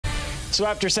So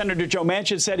after Senator Joe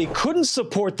Manchin said he couldn't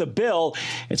support the bill,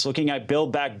 it's looking like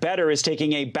Build Back Better is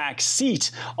taking a back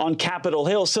seat on Capitol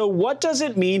Hill. So what does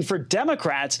it mean for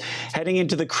Democrats heading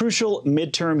into the crucial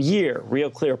midterm year? Real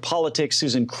Clear Politics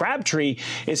Susan Crabtree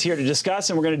is here to discuss,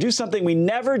 and we're going to do something we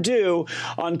never do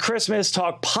on Christmas,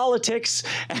 talk politics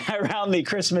around the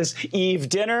Christmas Eve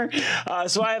dinner.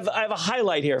 So I have a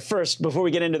highlight here. First, before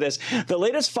we get into this, the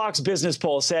latest Fox Business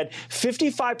poll said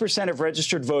 55% of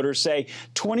registered voters say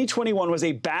 2021 was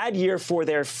a bad year for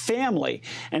their family,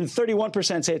 and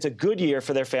 31% say it's a good year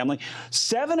for their family.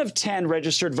 7 of 10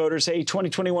 registered voters say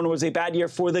 2021 was a bad year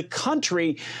for the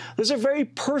country. Those are very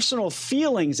personal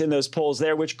feelings in those polls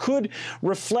there, which could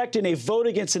reflect in a vote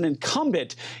against an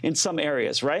incumbent in some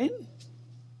areas, right?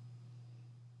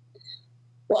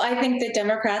 Well, I think that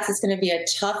Democrats, it's going to be a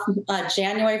tough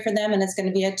January for them, and it's going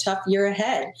to be a tough year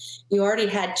ahead. You already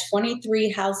had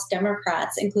 23 House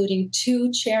Democrats, including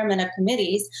 2 chairmen of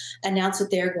committees, announce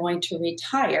that they're going to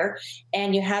retire.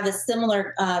 And you have a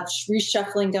similar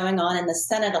reshuffling going on in the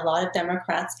Senate. A lot of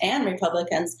Democrats and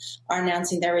Republicans are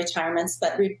announcing their retirements,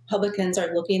 but Republicans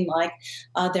are looking like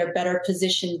they're better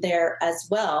positioned there as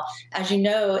well. As you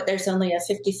know, there's only a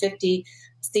 50-50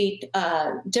 seat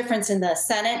difference in the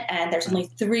Senate, and there's only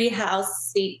 3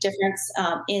 House seat difference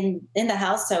in the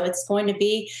House. So it's going to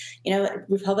be,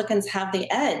 Republicans have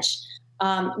the edge.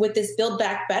 With this Build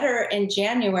Back Better in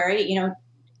January,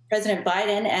 President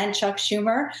Biden and Chuck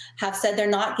Schumer have said they're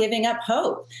not giving up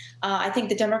hope. I think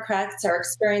the Democrats are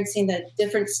experiencing the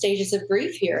different stages of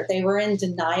grief here. They were in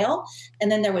denial,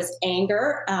 and then there was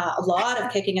anger, a lot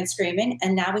of kicking and screaming,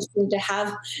 and now we seem to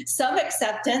have some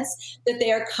acceptance that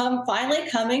they are finally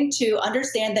coming to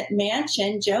understand that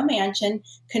Joe Manchin,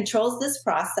 controls this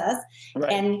process, right,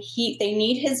 and they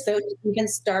need his vote to even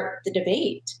start the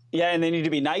debate. Yeah, and they need to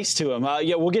be nice to him.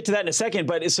 Yeah, we'll get to that in a second.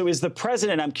 But so is the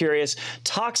president, I'm curious,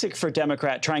 toxic for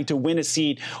Democrat trying to win a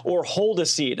seat or hold a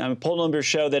seat? Poll numbers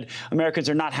show that Americans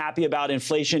are not happy about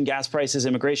inflation, gas prices,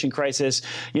 immigration crisis,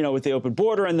 with the open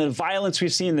border and the violence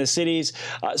we've seen in the cities.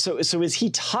 So is he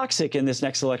toxic in this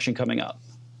next election coming up?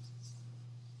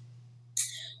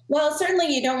 Well,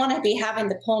 certainly you don't want to be having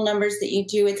the poll numbers that you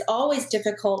do. It's always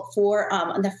difficult for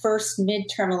the first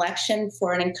midterm election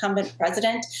for an incumbent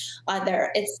president.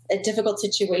 It's a difficult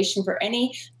situation for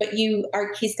any, but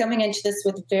he's coming into this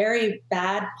with very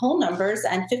bad poll numbers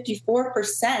and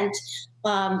 54%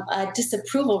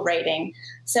 disapproval rating.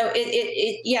 So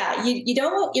you're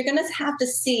going to have to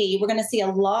see, we're going to see a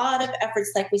lot of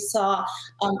efforts like we saw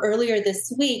earlier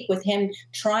this week with him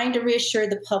trying to reassure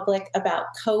the public about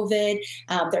COVID.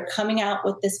 They're coming out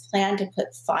with this plan to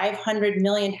put 500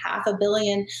 million, $500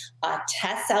 million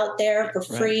tests out there for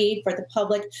free for the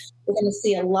public. We're going to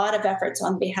see a lot of efforts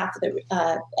on behalf of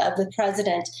the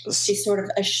president to sort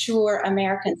of assure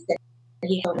Americans that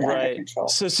he held it under control.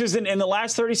 So, Susan, in the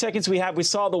last 30 seconds we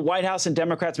saw the White House and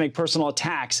Democrats make personal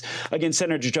attacks against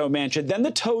Senator Joe Manchin. Then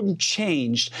the tone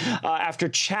changed after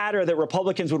chatter that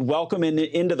Republicans would welcome him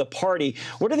into the party.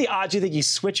 What are the odds you think he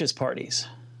switches parties?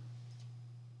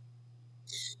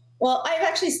 Well, I've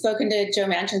actually spoken to Joe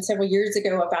Manchin several years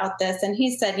ago about this, and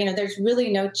he said, there's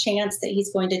really no chance that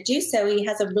he's going to do so. He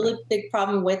has a really big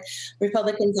problem with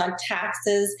Republicans on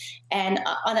taxes and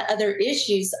on other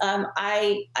issues.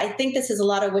 I think this is a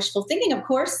lot of wishful thinking. Of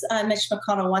course, Mitch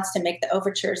McConnell wants to make the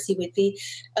overtures. He would be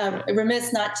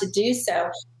remiss not to do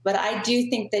so. But I do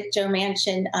think that Joe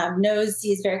Manchin knows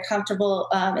he's very comfortable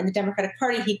in the Democratic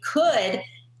Party. He could,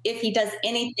 if he does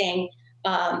anything,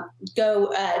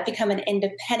 become an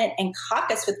independent and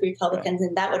caucus with Republicans,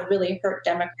 and that would really hurt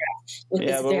Democrats with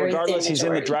this very thin regardless, he's in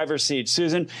the majority. driver's seat.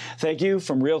 Susan, thank you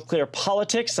from Real Clear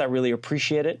Politics. I really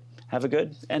appreciate it. Have a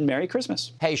good and Merry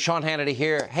Christmas. Hey, Sean Hannity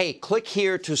here. Hey, click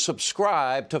here to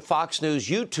subscribe to Fox News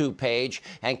YouTube page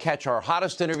and catch our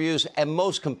hottest interviews and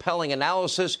most compelling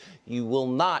analysis. You will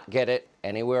not get it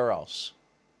anywhere else.